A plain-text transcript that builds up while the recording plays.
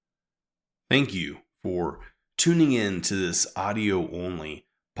Thank you for tuning in to this audio-only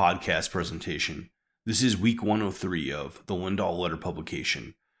podcast presentation. This is week 103 of the Lindahl Letter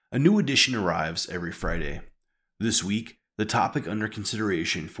publication. A new edition arrives every Friday. This week, the topic under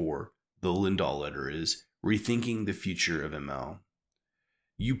consideration for the Lindahl Letter is Rethinking the Future of ML.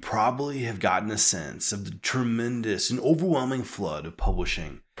 You probably have gotten a sense of the tremendous and overwhelming flood of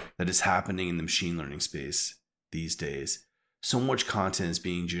publishing that is happening in the machine learning space these days. So much content is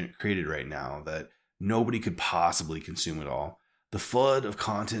being created right now that nobody could possibly consume it all. The flood of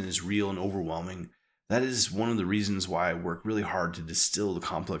content is real and overwhelming. That is one of the reasons why I work really hard to distill the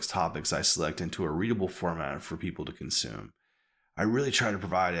complex topics I select into a readable format for people to consume. I really try to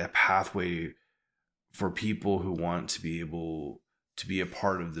provide a pathway for people who want to be able to be a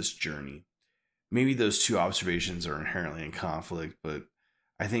part of this journey. Maybe those two observations are inherently in conflict, but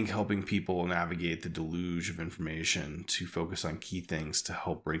I think helping people navigate the deluge of information to focus on key things to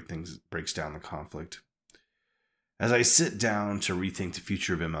help breaks down the conflict. As I sit down to rethink the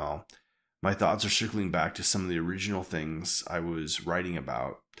future of ML, my thoughts are circling back to some of the original things I was writing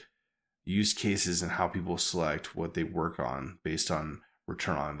about, use cases and how people select what they work on based on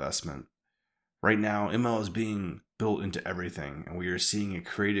return on investment. Right now, ML is being built into everything, and we are seeing a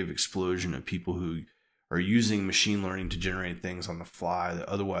creative explosion of people who are using machine learning to generate things on the fly that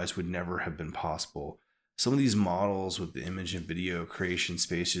otherwise would never have been possible. Some of these models with the image and video creation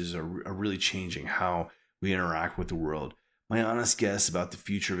spaces are really changing how we interact with the world. My honest guess about the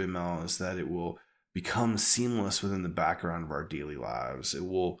future of ML is that it will become seamless within the background of our daily lives. It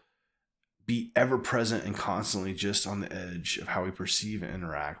will be ever present and constantly just on the edge of how we perceive and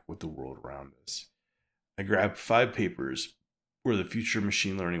interact with the world around us. I grabbed 5 papers where the future of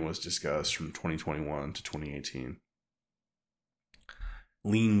machine learning was discussed from 2021 to 2018.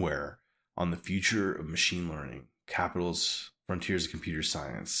 Leanware on the future of machine learning, capitals, frontiers of computer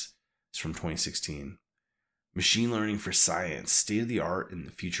science. It's from 2016. Machine learning for science, state of the art and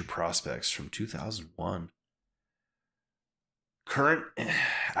the future prospects from 2001. Current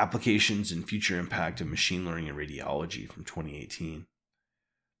applications and future impact of machine learning in radiology from 2018.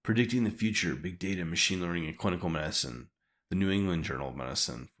 Predicting the future, big data, machine learning in clinical medicine, the New England Journal of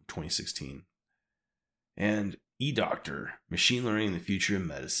Medicine from 2016. And eDoctor, Machine Learning in the Future of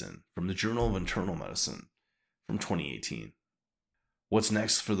Medicine from the Journal of Internal Medicine from 2018. What's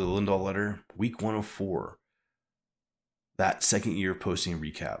next for the Lindahl Letter? Week 104. That second year of posting a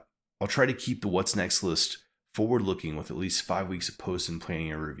recap. I'll try to keep the What's Next list forward-looking with at least 5 weeks of posts and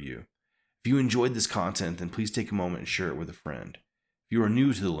planning a review. If you enjoyed this content, then please take a moment and share it with a friend. If you are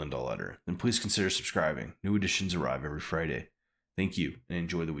new to the Lindahl Letter, then please consider subscribing. New editions arrive every Friday. Thank you, and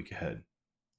enjoy the week ahead.